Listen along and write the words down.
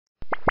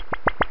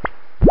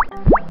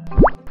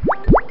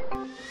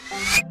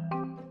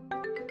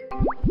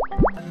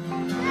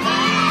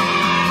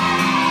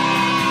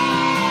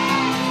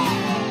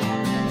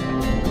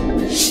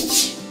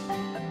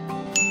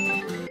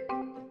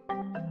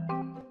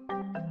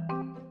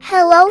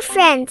Hello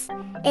friends,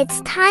 it's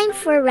time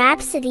for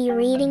Rhapsody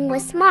reading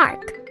with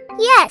Mark.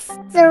 Yes,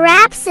 the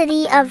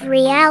Rhapsody of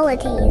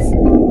Realities.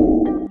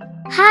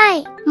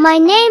 Hi, my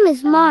name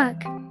is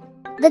Mark.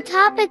 The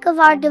topic of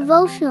our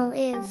devotional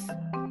is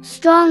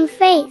strong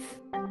faith.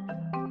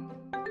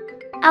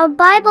 Our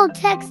Bible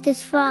text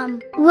is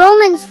from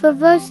Romans 4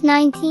 verse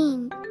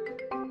 19.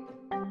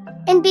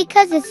 And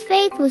because his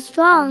faith was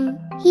strong,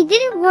 he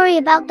didn't worry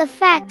about the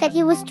fact that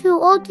he was too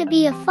old to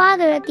be a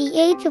father at the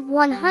age of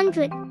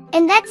 100,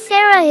 and that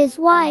Sarah, his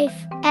wife,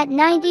 at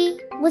 90,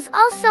 was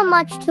also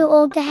much too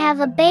old to have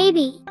a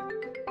baby.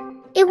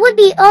 It would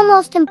be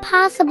almost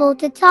impossible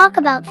to talk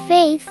about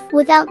faith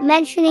without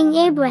mentioning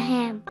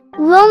Abraham.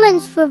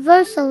 Romans 4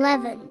 verse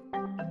 11.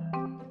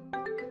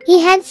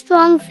 He had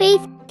strong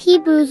faith.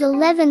 Hebrews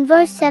 11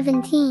 verse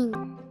 17.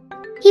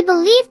 He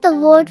believed the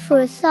Lord for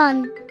a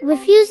son,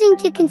 refusing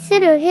to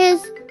consider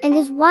his and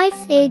his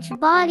wife's aged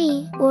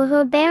body or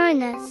her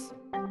barrenness.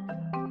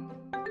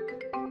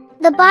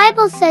 The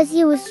Bible says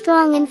he was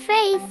strong in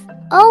faith,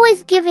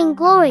 always giving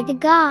glory to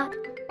God.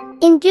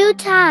 In due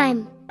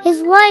time,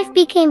 his wife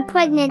became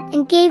pregnant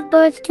and gave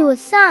birth to a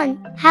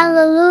son.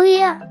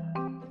 Hallelujah!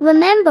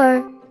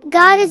 Remember,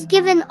 God has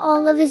given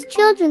all of his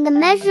children the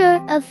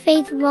measure of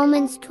faith.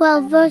 Romans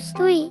 12 verse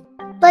 3.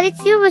 But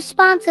it's your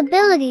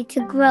responsibility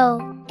to grow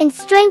and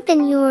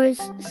strengthen yours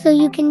so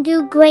you can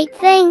do great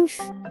things.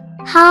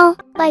 How?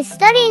 By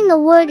studying the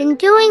Word and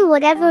doing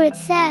whatever it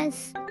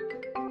says.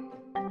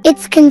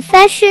 It's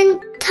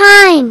confession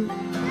time.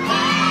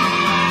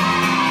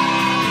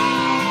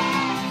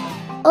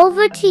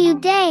 Over to you,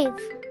 Dave.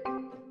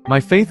 My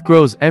faith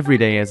grows every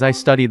day as I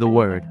study the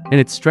Word, and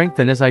it's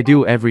strengthened as I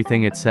do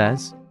everything it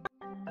says.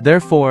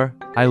 Therefore,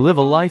 I live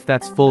a life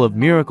that's full of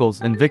miracles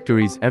and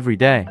victories every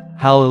day.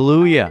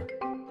 Hallelujah!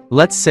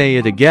 Let's say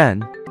it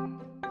again.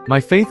 My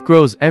faith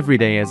grows every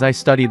day as I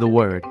study the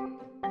Word,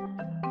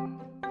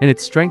 and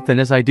it's strengthened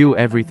as I do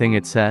everything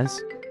it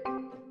says.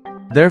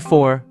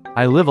 Therefore,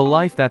 I live a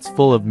life that's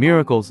full of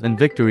miracles and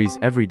victories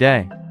every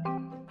day.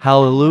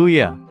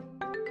 Hallelujah!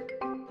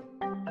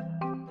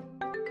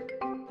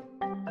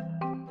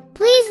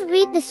 Please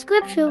read the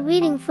scripture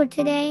reading for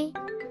today.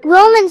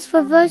 Romans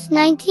 4 verse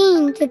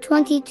 19 to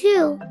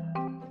 22.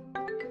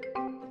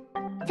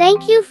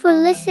 Thank you for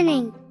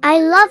listening. I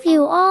love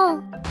you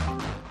all.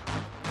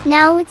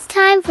 Now it's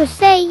time for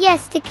Say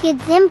Yes to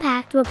Kids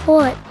Impact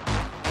Report.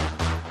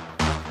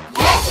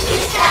 Yes to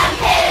Kids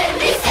Campaign!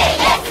 We say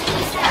yes to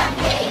Kids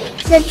Campaign!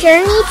 The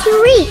journey to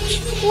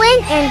reach,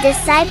 win and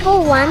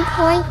disciple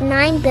 1.9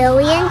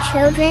 billion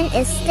children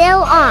is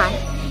still on,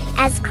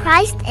 as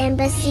Christ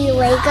Embassy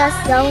Lagos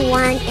Zone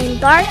 1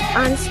 embarked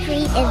on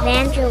street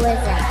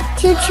evangelism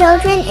to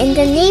children in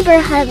the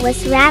neighborhood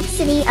with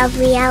Rhapsody of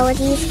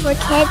Realities for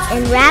Kids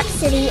and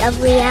Rhapsody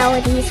of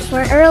Realities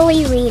for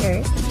early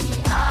readers.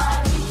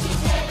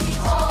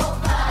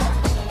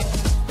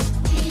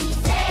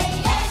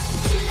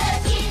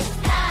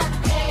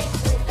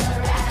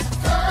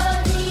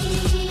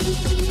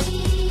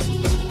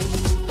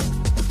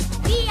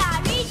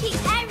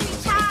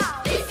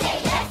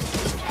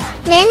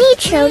 Many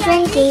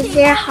children gave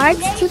their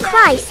hearts to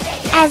Christ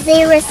as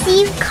they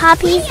received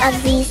copies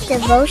of these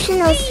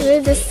devotionals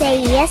through the Say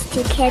Yes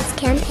to Kids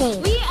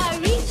campaign. We are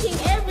reaching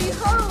every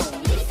home.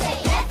 We say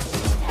yes to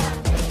Kids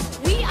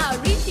Campaign. We are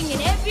reaching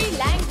in every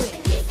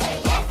language. We say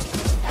yes to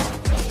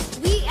Kids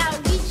Campaign. We are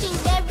reaching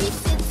every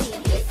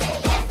city. We say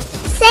yes to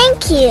Kids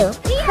Thank you,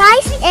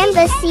 Christ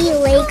Embassy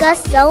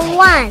Lagos Zone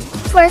 1,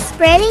 for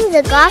spreading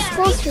the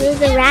gospel through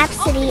the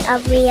Rhapsody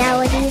of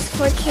Realities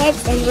for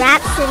Kids and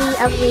Rhapsody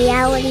of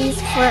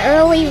Realities for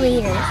early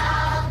readers.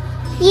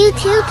 You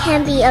too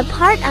can be a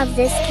part of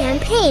this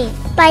campaign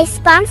by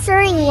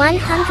sponsoring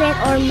 100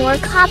 or more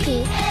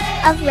copies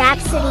of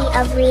Rhapsody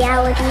of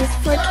Realities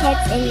for Kids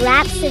and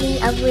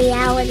Rhapsody of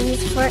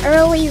Realities for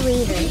early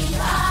readers.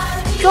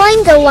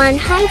 Join the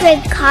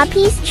 100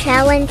 copies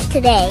challenge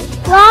today.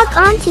 Log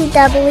on to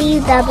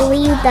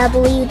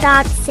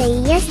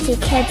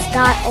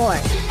www.sayyesToKids.org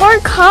or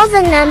call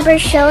the number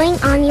showing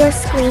on your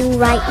screen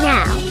right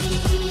now.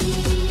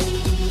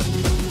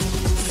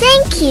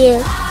 Thank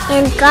you,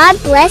 and God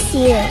bless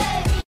you.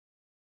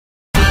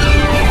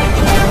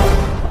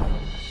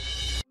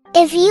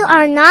 If you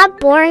are not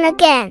born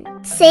again,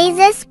 say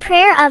this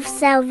prayer of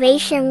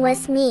salvation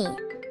with me.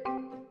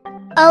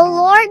 O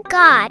Lord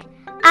God,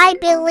 I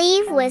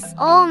believe with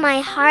all my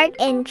heart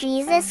in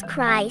Jesus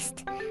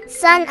Christ,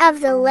 Son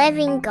of the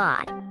living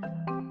God.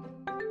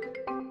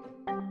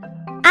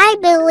 I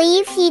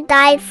believe he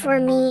died for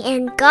me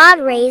and God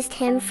raised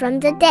him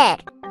from the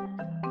dead.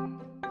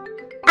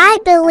 I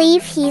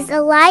believe he's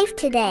alive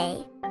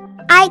today.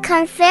 I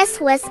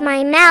confess with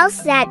my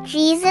mouth that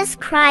Jesus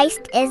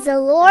Christ is the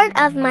Lord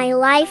of my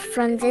life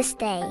from this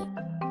day.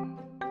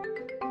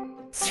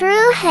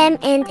 Through him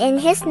and in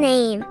his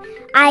name,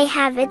 I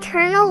have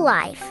eternal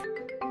life.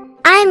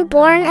 I'm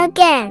born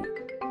again.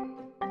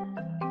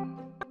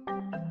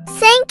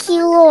 Thank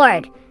you,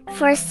 Lord,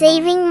 for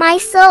saving my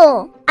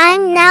soul.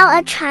 I'm now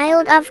a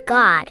child of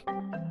God.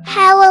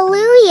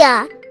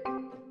 Hallelujah!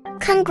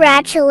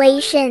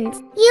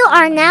 Congratulations, you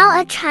are now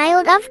a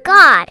child of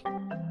God.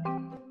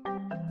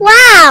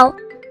 Wow!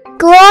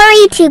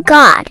 Glory to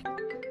God!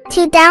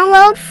 To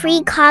download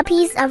free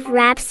copies of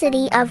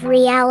Rhapsody of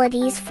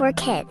Realities for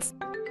Kids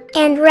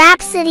and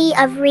Rhapsody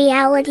of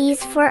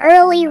Realities for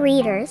Early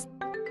Readers,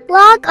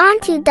 log on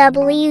to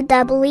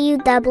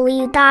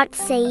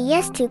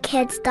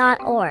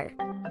www.sayyestokids.org.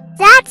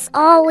 That's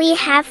all we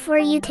have for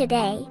you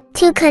today.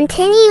 To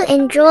continue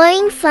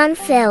enjoying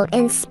fun-filled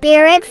and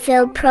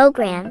spirit-filled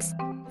programs,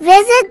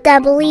 visit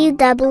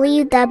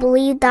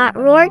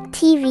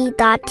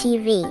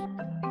www.roarktv.tv.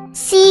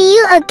 See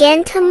you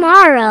again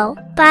tomorrow.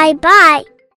 Bye-bye.